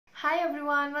Hi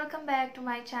everyone, welcome back to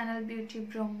my channel Beauty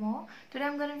Brahma. Today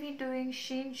I'm going to be doing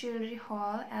Shein Jewelry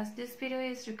Haul, as this video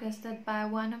is requested by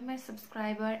one of my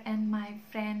subscriber and my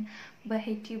friend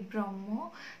Beauty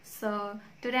Brahma. So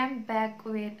today I'm back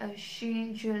with a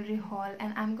Shein Jewelry Haul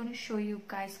and I'm going to show you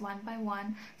guys one by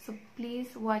one. So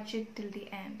please watch it till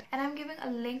the end. And I'm giving a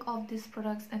link of these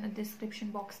products in the description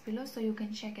box below so you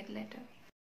can check it later.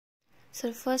 So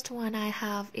the first one I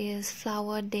have is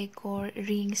Flower Decor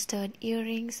Ring Stud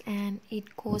Earrings and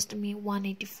it cost me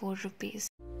 184 rupees.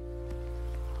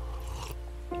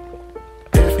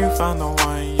 If you found the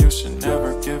one, you should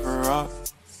never give her up.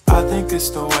 I think it's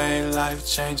the way life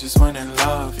changes when in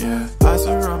love, yeah. I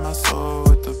surround my soul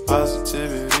with the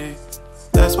positivity.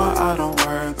 That's why I don't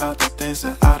worry about the things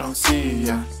that I don't see,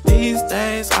 yeah. These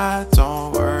days I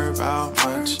don't worry about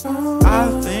much.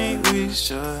 I think we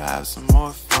should have some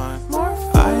more fun.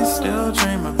 I still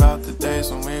dream about the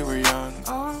days when we were young.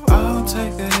 I'll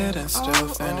take a hit and still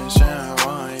finish in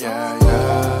one, yeah,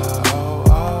 yeah. Oh,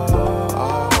 oh,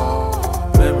 oh,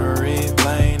 oh. Memory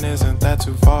lane, isn't that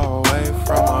too far away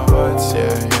from our hearts,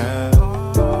 yeah, yeah.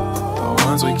 The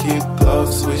ones we keep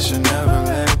close, we should never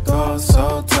let go.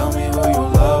 So tell me who you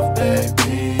love,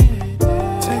 baby.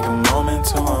 Take a moment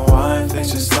to unwind,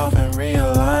 fix yourself and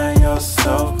realign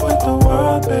yourself with the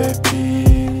world, baby.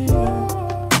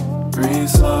 Breathe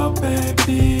slow,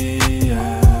 baby,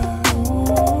 yeah.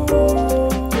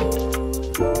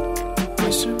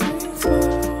 We should breathe slow,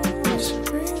 we should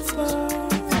breathe slow,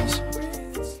 we should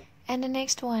breathe slow. And the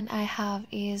next one I have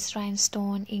is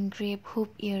Rhinestone Engraved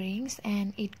Hoop Earrings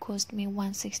and it cost me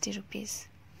 160 rupees.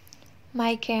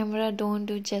 My camera don't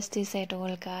do justice at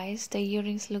all, guys. The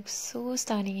earrings look so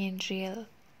stunning and real.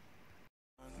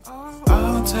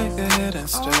 I'll take a hit and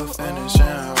still finish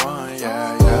in one,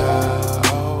 yeah, yeah.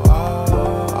 Oh,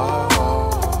 oh, oh,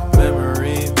 oh.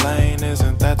 Memory lane,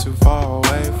 isn't that too far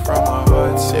away from our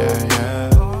hearts, yeah, yeah.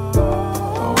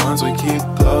 The ones we keep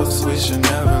close, we should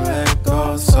never let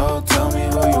go. So tell me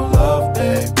who you love,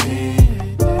 baby.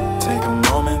 Take a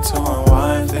moment to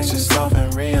unwind, fix yourself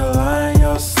and realign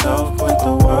yourself with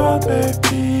the world,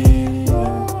 baby.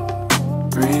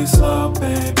 Breathe slow,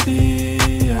 baby,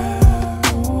 yeah.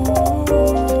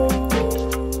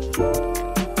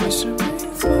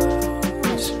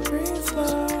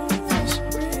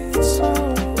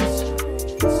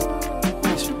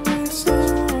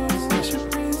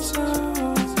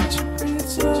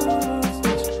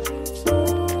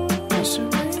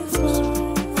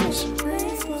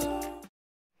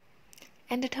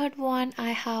 And the third one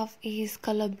I have is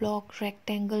Color Block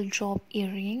Rectangle Drop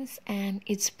Earrings and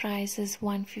its price is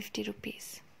 150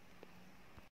 rupees.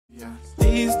 Yeah.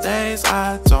 These days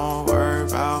I don't worry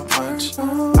about much.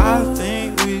 I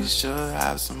think we should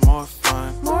have some more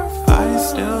fun. I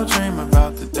still dream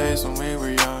about the days when we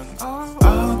were young.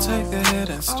 I'll take a hit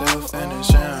and still finish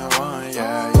in one,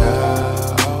 yeah,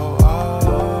 yeah. Oh,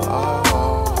 oh, oh,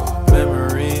 oh.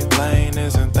 Memory lane,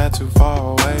 isn't that too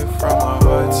far away from our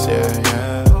hearts, yeah, yeah.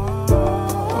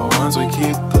 The ones we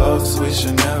keep close, we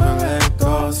should never let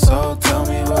go. So tell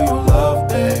me who you love,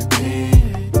 baby.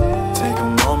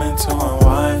 To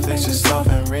unwind, fix yourself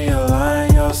and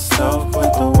realign yourself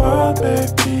with the world,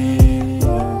 baby.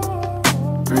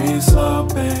 Breathe slow,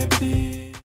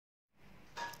 baby.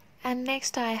 And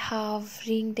next I have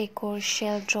Ring Decor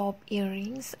Shell Drop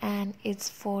Earrings and it's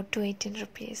for 218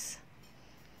 rupees.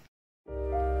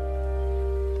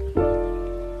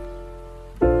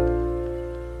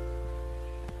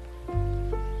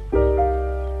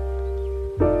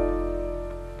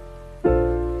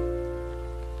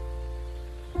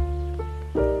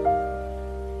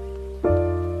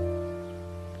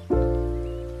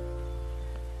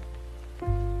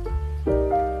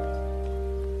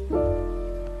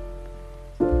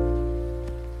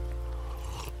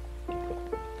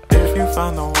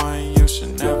 Found the one, you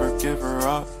should never give her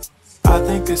up. I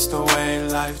think it's the way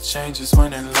life changes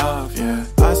when in love, yeah.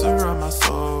 I surround my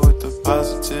soul with the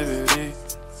positivity.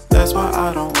 That's why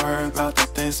I don't worry about the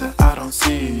things that I don't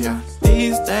see, yeah.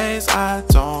 These days I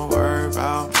don't worry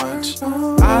about much.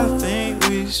 I think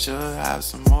we should have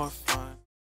some more fun.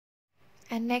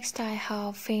 And next I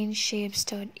have Faint Shape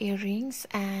Stud Earrings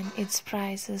and its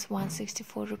price is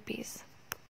 164 rupees.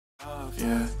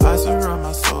 Yeah, I surround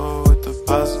my soul with the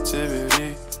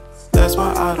positivity. That's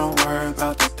why I don't worry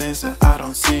about the things that I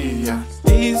don't see, yeah.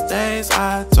 These days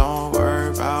I don't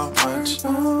worry about much.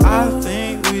 I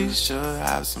think we should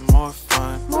have some more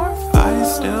fun. I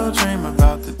still dream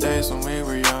about the days when we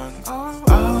were young.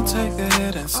 I'll take a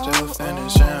hit and still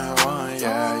finish in one,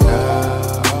 yeah,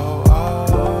 yeah. Oh,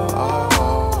 oh, oh,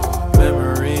 oh.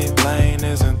 Memory lane,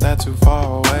 isn't that too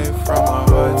far away from our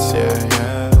hearts, yeah,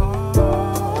 yeah.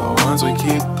 bonds we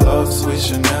keep close, we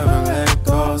should never let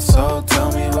go. So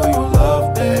tell me who you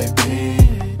love, baby.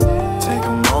 Take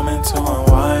a moment to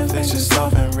unwind, fix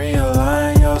yourself and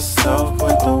realign yourself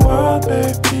with the world,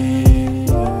 baby.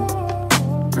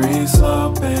 Breathe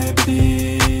slow,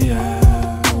 baby,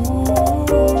 yeah.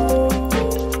 Ooh.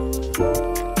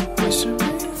 We should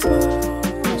breathe slow,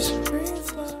 we should breathe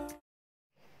slow.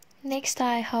 Next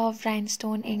I have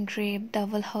Rhinestone Engraved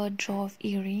double heart drop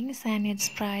earrings, and its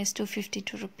price to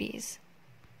 52 rupees.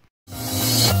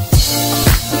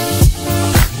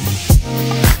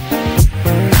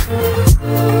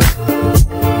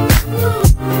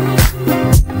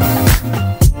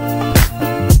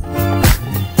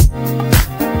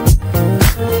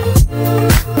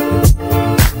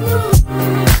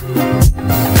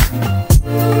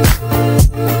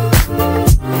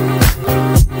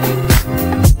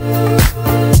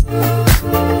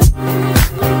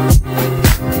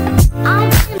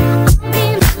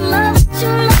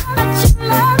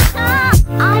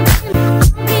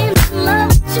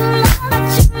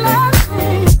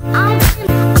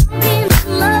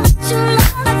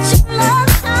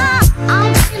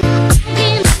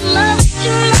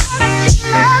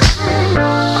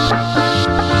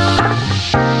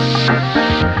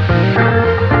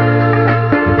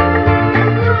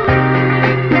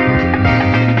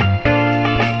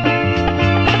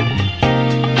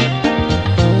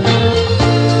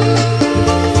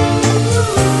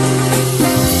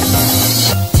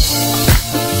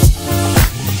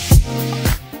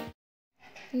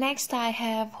 Next I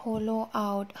have hollow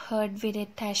out heart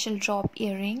beaded tassel drop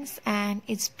earrings, and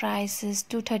its price is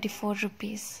 234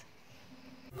 rupees.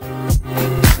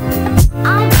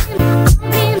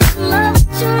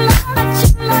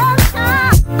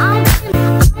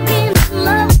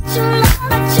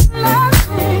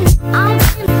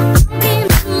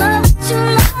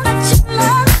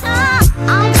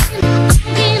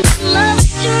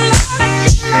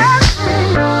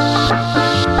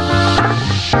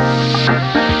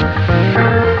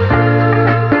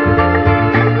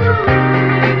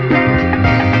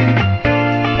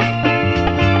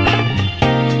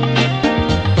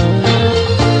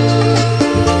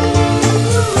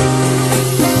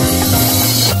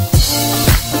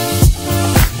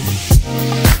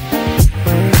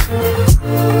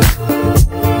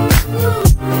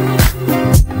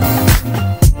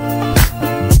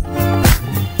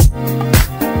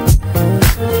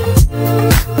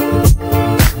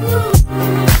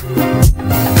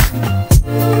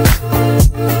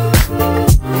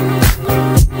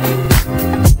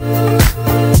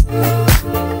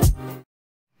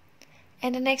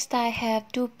 And the next I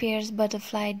have two pairs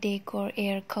Butterfly Decor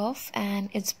Ear Cuff, and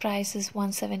its price is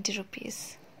 170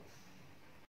 rupees.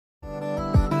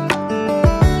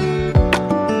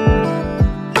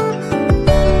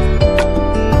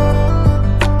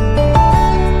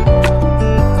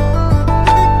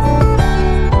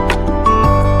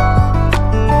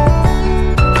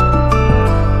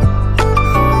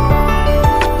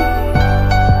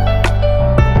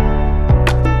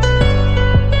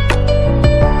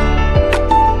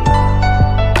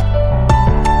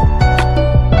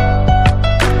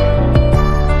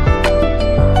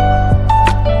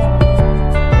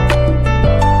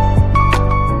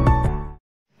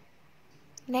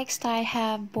 Next I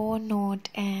have bow knot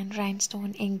and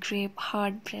rhinestone engraved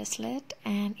heart bracelet,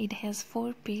 and it has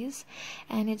 4 pieces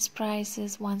and its price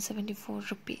is 174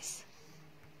 rupees.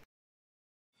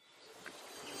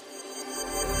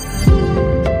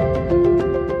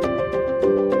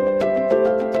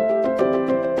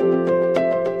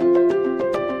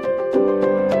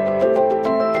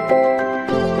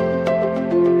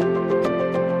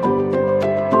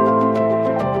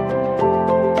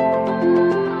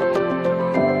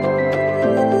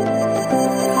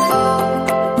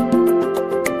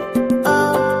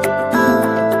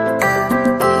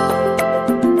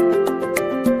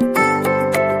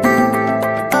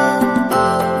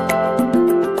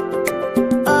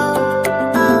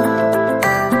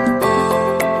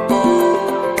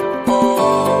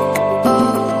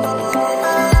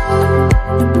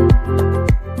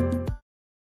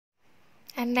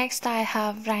 And next I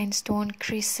have rhinestone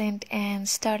crescent and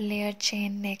star layer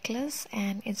chain necklace,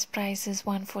 and its price is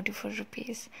 144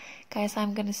 rupees. Guys,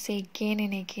 I'm gonna say again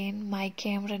and again, my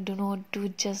camera do not do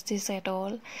justice at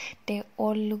all. They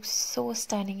all look so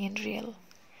stunning and real.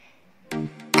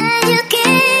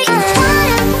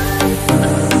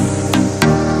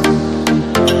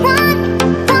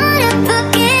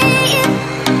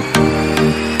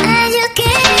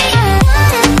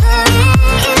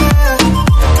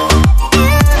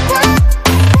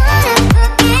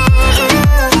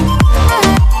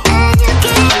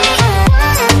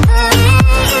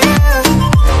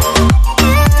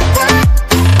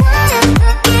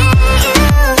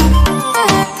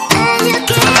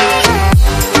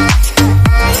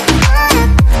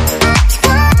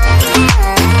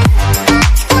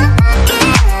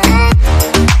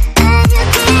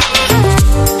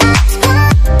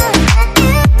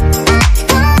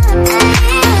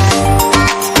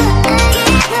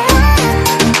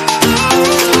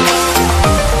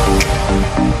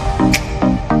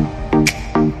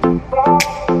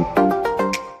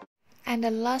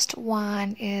 And the last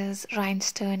one is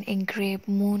Rhinestone Engraved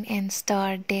Moon and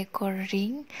Star Decor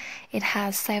Ring. It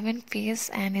has 7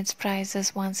 pieces and its price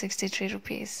is 163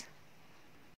 rupees.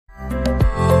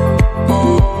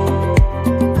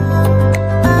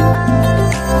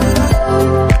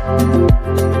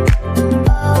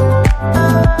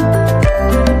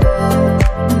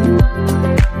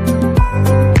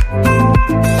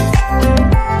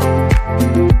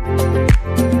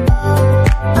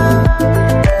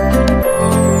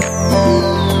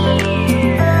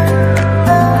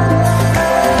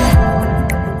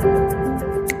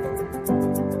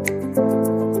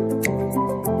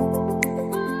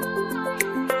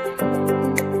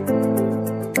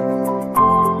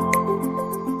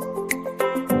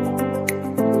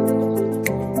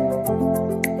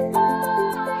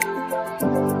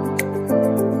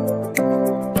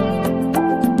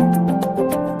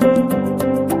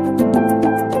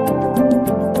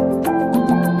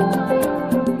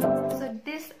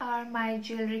 My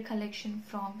jewelry collection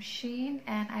from Shein,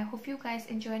 and I hope you guys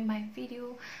enjoyed my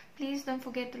video. Please don't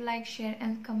forget to like, share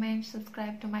and comment,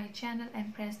 subscribe to my channel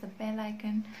and press the bell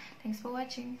icon. Thanks for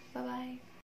watching. Bye bye.